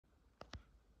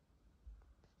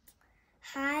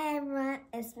Hi everyone,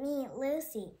 it's me,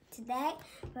 Lucy. Today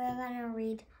we're gonna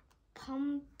read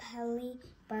POMPEII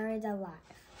Buried Alive.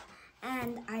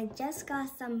 And I just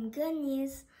got some good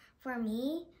news for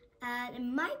me, and it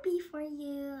might be for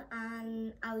you,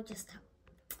 and I'll just tell.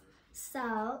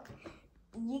 So,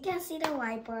 you can see the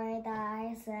whiteboard that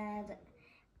I said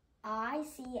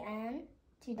ICN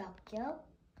to Tokyo.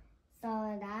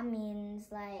 So that means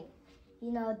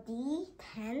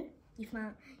D10,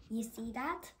 you see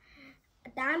that?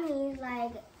 That means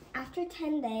after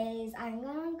 10 days, I'm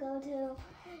gonna go to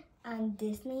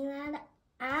Disneyland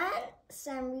and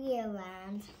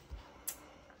Sanrio-land.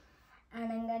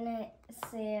 And I'm gonna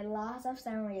see lots of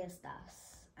Sanrio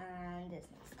stuffs and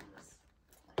Disney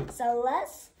stuffs. So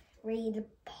let's read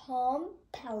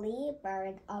POMPEII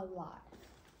Buried Alive.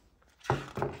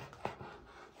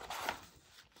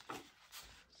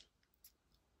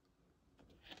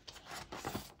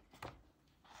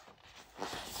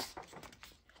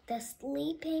 The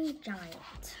Sleeping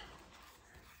Giant.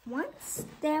 Once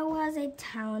there was a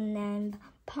town named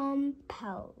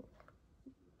POMPEII.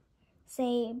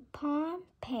 Say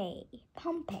Pompeii.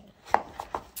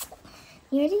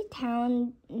 Near the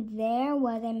town there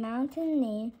was a mountain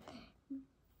named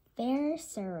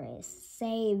Vesuvius.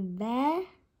 Say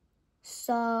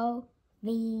Vesuvius.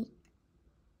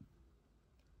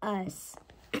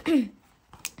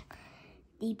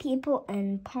 The people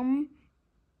in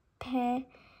Pompeii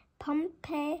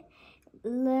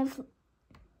lived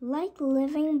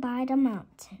living by the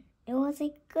mountain. It was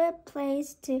a good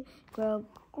place to grow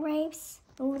grapes.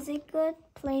 It was a good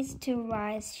place to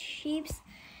raise sheep,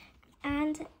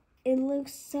 and it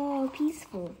looked so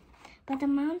peaceful. But the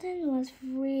mountain was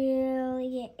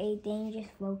really a dangerous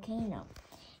volcano.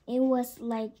 It was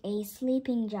like a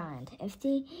sleeping giant. If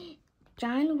the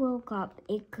giant woke up,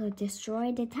 it could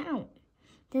destroy the town.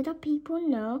 Did the people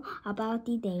know about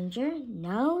the danger?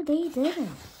 No, they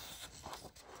didn't.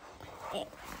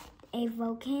 A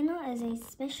volcano is a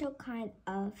special kind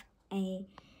of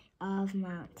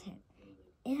mountain.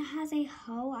 It has a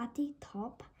hole at the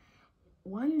top.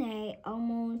 One day,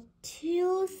 almost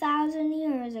 2,000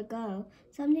 years ago,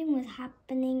 something was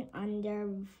happening under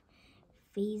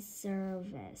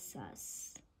Vesuvius.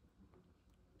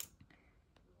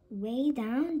 Way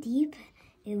down deep,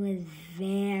 it was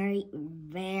very,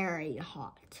 very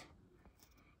hot.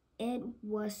 It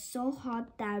was so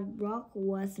hot that rock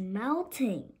was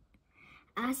melting.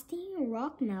 As the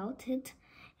rock melted,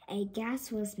 a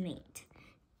gas was made.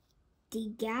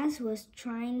 The gas was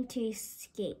trying to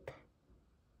escape.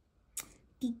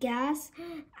 The gas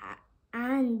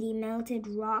and the melted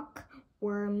rock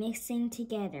were mixing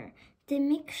together. The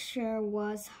mixture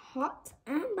was hot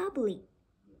and bubbly.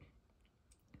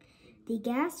 The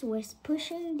gas was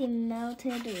pushing the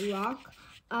melted rock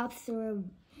up through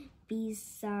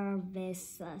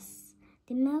Vesuvius.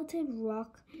 The melted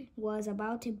rock was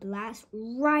about to blast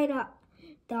right up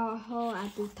the hole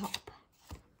at the top.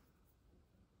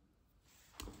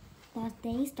 The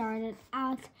day started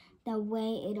out the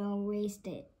way it always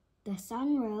did. The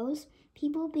sun rose.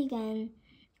 People began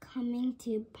coming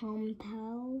to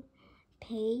Pompeii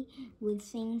with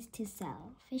things to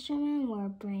sell. Fishermen were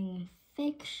bringing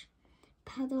fish.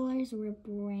 Peddlers were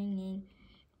bringing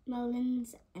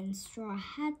melons and straw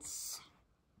hats.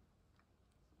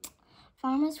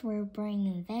 Farmers were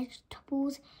bringing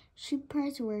vegetables.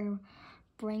 Shepherds were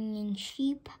bringing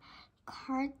sheep.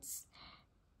 Carts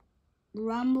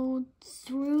rumbled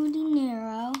through the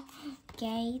narrow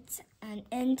gates and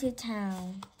into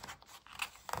town.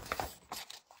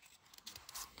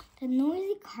 The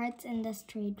noisy carts in the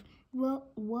street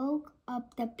woke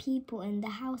up the people in the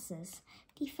houses.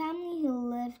 The family who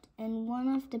lived in one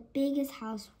of the biggest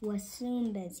houses was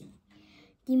soon busy.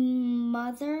 The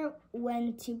mother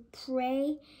went to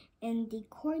pray in the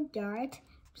courtyard.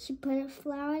 She put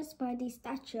flowers by the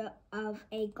statue of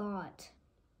a god.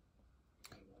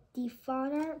 The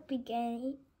father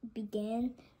began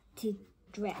to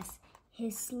dress.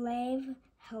 His slave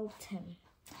helped him.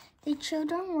 The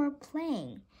children were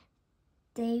playing.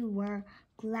 They were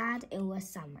glad it was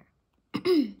summer.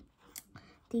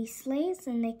 The slaves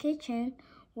in the kitchen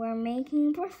were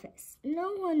making breakfast.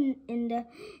 No one in the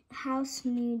house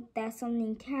knew that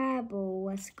something terrible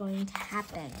was going to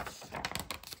happen.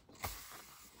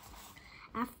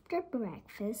 After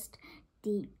breakfast,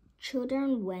 the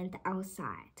children went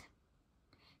outside.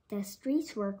 The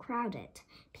streets were crowded.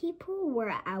 People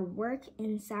were at work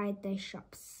inside the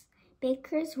shops.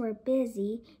 Bakers were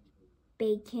busy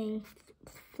baking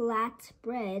flat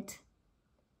bread.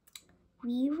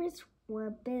 Weavers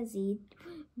were busy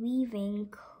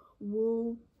weaving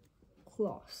wool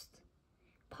cloths.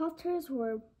 Potters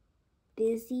were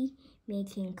busy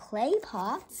making clay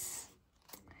pots.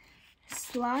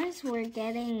 Slugs were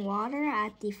getting water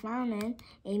at the fountain.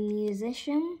 A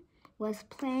musician was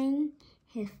playing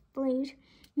his flute.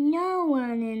 No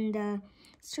one in the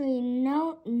street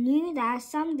knew that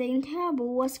something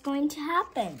terrible was going to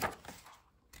happen.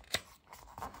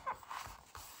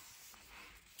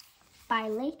 By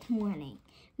late morning,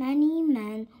 many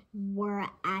men were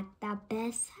at the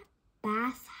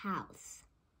bathhouse.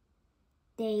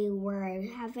 They were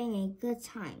having a good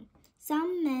time.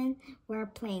 Some men were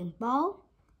playing ball.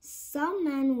 Some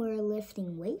men were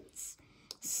lifting weights.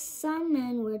 Some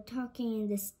men were talking in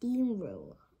the steam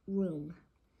room.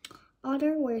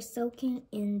 Others were soaking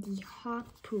in the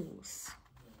hot pools.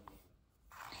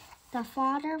 The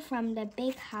father from the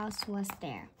big house was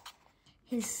there.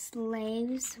 His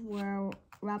slaves were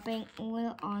rubbing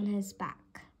oil on his back.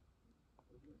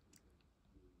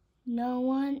 No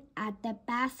one at the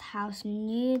bathhouse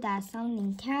knew that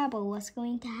something terrible was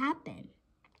going to happen.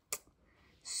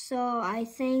 So I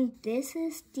think this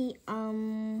is the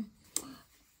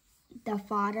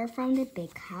father from the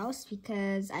big house,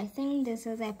 because I think this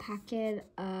is a packet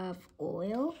of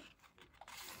oil.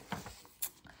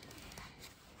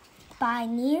 By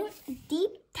noon, the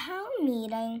town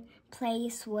meeting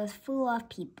place was full of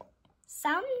people.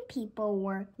 Some people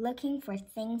were looking for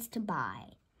things to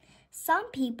buy.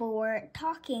 Some people were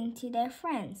talking to their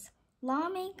friends.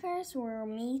 Lawmakers were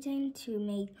meeting to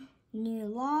make new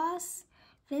laws.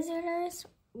 Visitors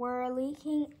were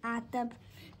looking at the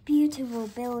beautiful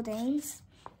buildings.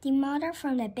 The mother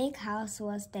from the big house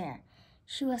was there.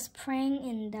 She was praying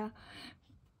in the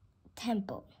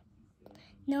temple.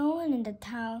 No one in the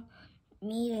town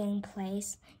meeting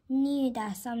place knew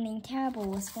that something terrible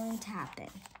was going to happen.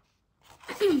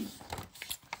 The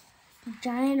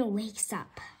giant wakes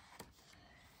up.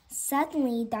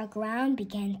 Suddenly, the ground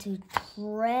began to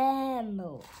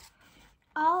tremble.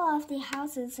 All of the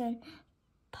houses in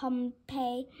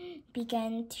Pompeii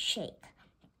began to shake.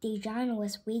 The giant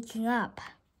was waking up.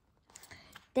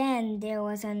 Then there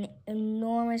was an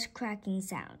enormous cracking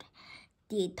sound.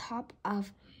 The top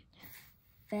of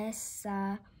Vesuvius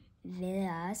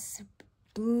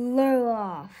blew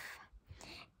off.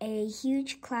 A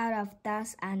huge cloud of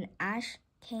dust and ash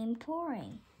came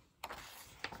pouring.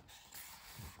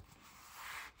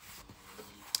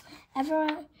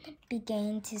 Everyone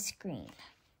began to scream.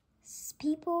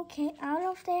 People came out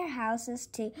of their houses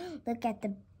to look at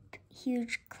the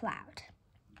huge cloud.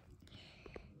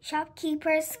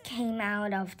 Shopkeepers came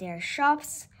out of their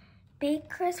shops.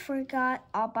 Bakers forgot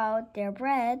about their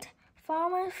bread.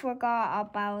 Farmers forgot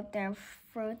about their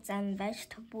fruits and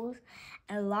vegetables.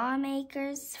 And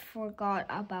lawmakers forgot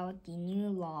about the new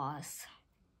laws.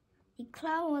 The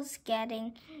cloud was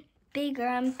getting bigger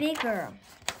and bigger.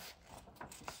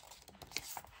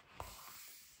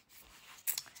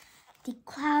 The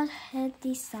cloud hit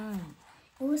the sun.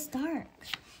 It was dark.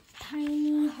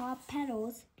 Tiny hot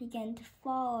petals began to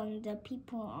fall on the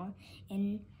people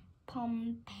in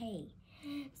Pompeii.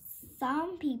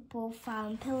 Some people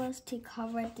found pillows to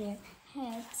cover their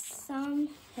heads. Some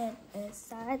hid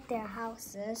inside their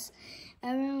houses.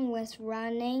 Everyone was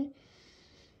running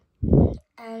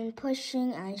and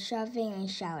pushing and shoving and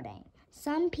shouting.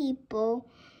 Some people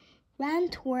ran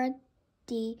toward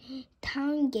the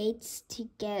town gates to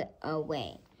get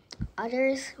away.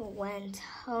 Others went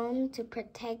home to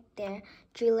protect their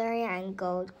jewelry and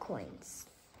gold coins.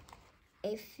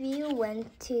 A few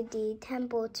went to the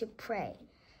temple to pray.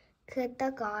 Could the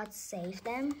gods save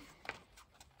them?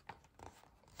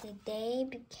 The day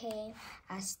became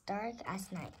as dark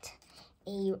as night.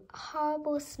 A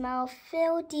horrible smell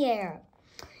filled the air.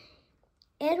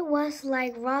 It was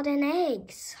like rotten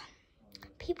eggs.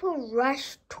 People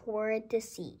rushed toward the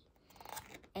sea.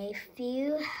 A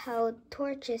few held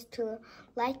torches to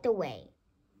light the way.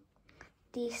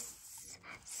 The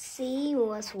sea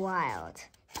was wild.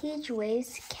 Huge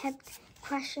waves kept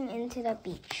crashing into the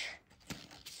beach.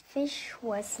 Fish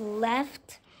was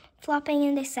left flopping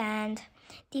in the sand.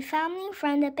 The family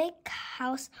from the big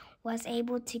house was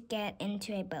able to get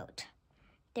into a boat.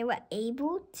 They were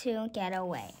able to get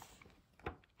away.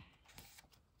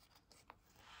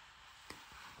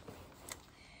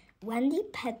 When the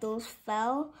petals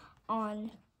fell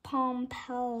on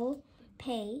Pompeii,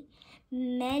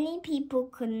 many people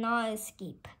could not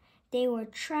escape. They were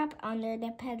trapped under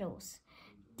the petals.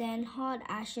 Then hot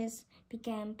ashes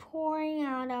began pouring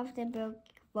out of the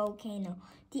volcano.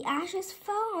 The ashes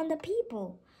fell on the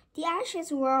people. The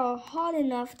ashes were hot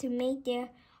enough to make their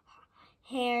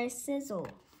hair sizzle.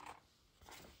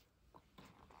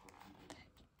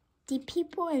 The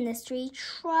people in the street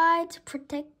tried to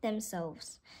protect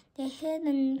themselves. They hid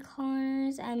in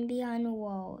corners and behind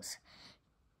walls.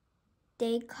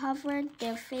 They covered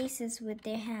their faces with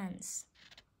their hands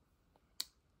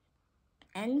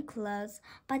and clothes,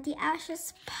 but the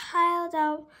ashes piled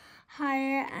up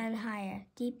higher and higher.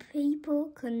 The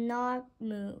people could not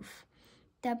move.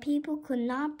 The people could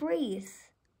not breathe.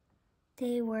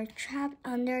 They were trapped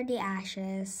under the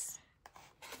ashes.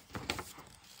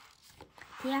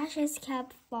 The ashes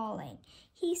kept falling.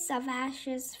 Heaps of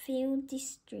ashes filled the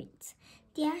streets.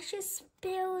 The ashes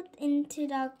spilled into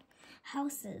the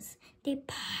houses. They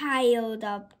piled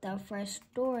up the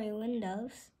first-story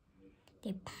windows.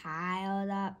 They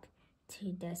piled up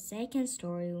to the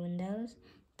second-story windows.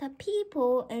 The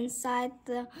people inside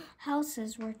the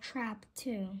houses were trapped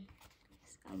too.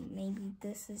 So maybe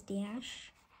this is the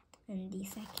ash in the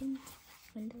second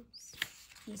windows.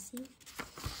 You see?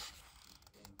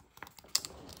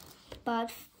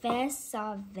 But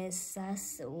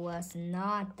Vesuvius was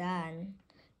not done.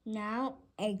 Now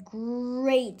a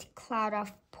great cloud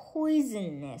of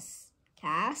poisonous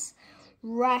gas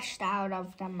rushed out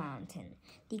of the mountain.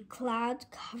 The cloud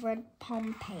covered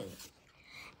Pompeii.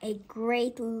 A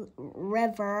great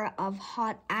river of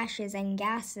hot ashes and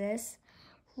gases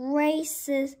raced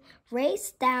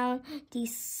down the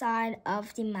side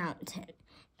of the mountain.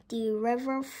 The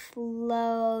river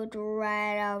flowed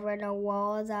right over the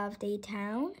walls of the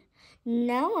town.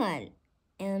 No one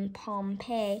in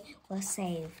Pompeii was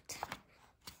saved.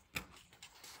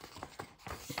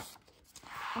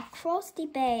 Across the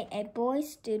bay, a boy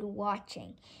stood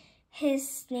watching.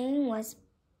 His name was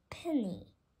Penny.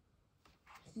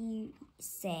 He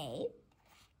said,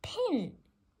 Penny.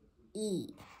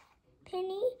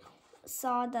 Penny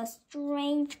saw the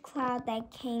strange cloud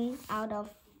that came out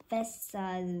of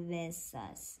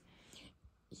Vesuvius.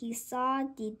 He saw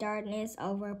the darkness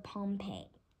over Pompeii.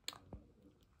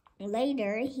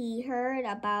 Later, he heard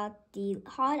about the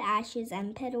hot ashes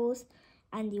and petals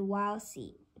and the wild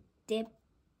sea. Did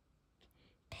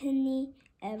Penny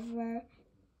ever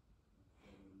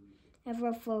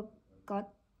forget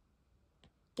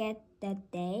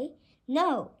that day?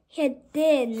 No, he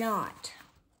did not.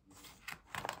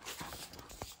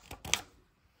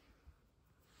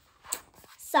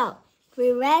 So,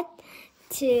 we read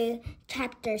to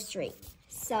chapter 3.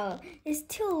 So, it's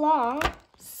too long.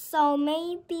 So,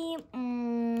 maybe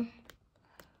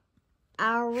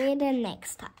I'll read it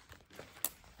next time.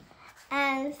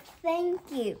 And thank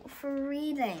you for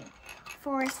reading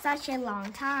for such a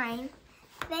long time.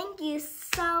 Thank you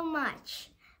so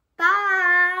much.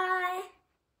 Bye!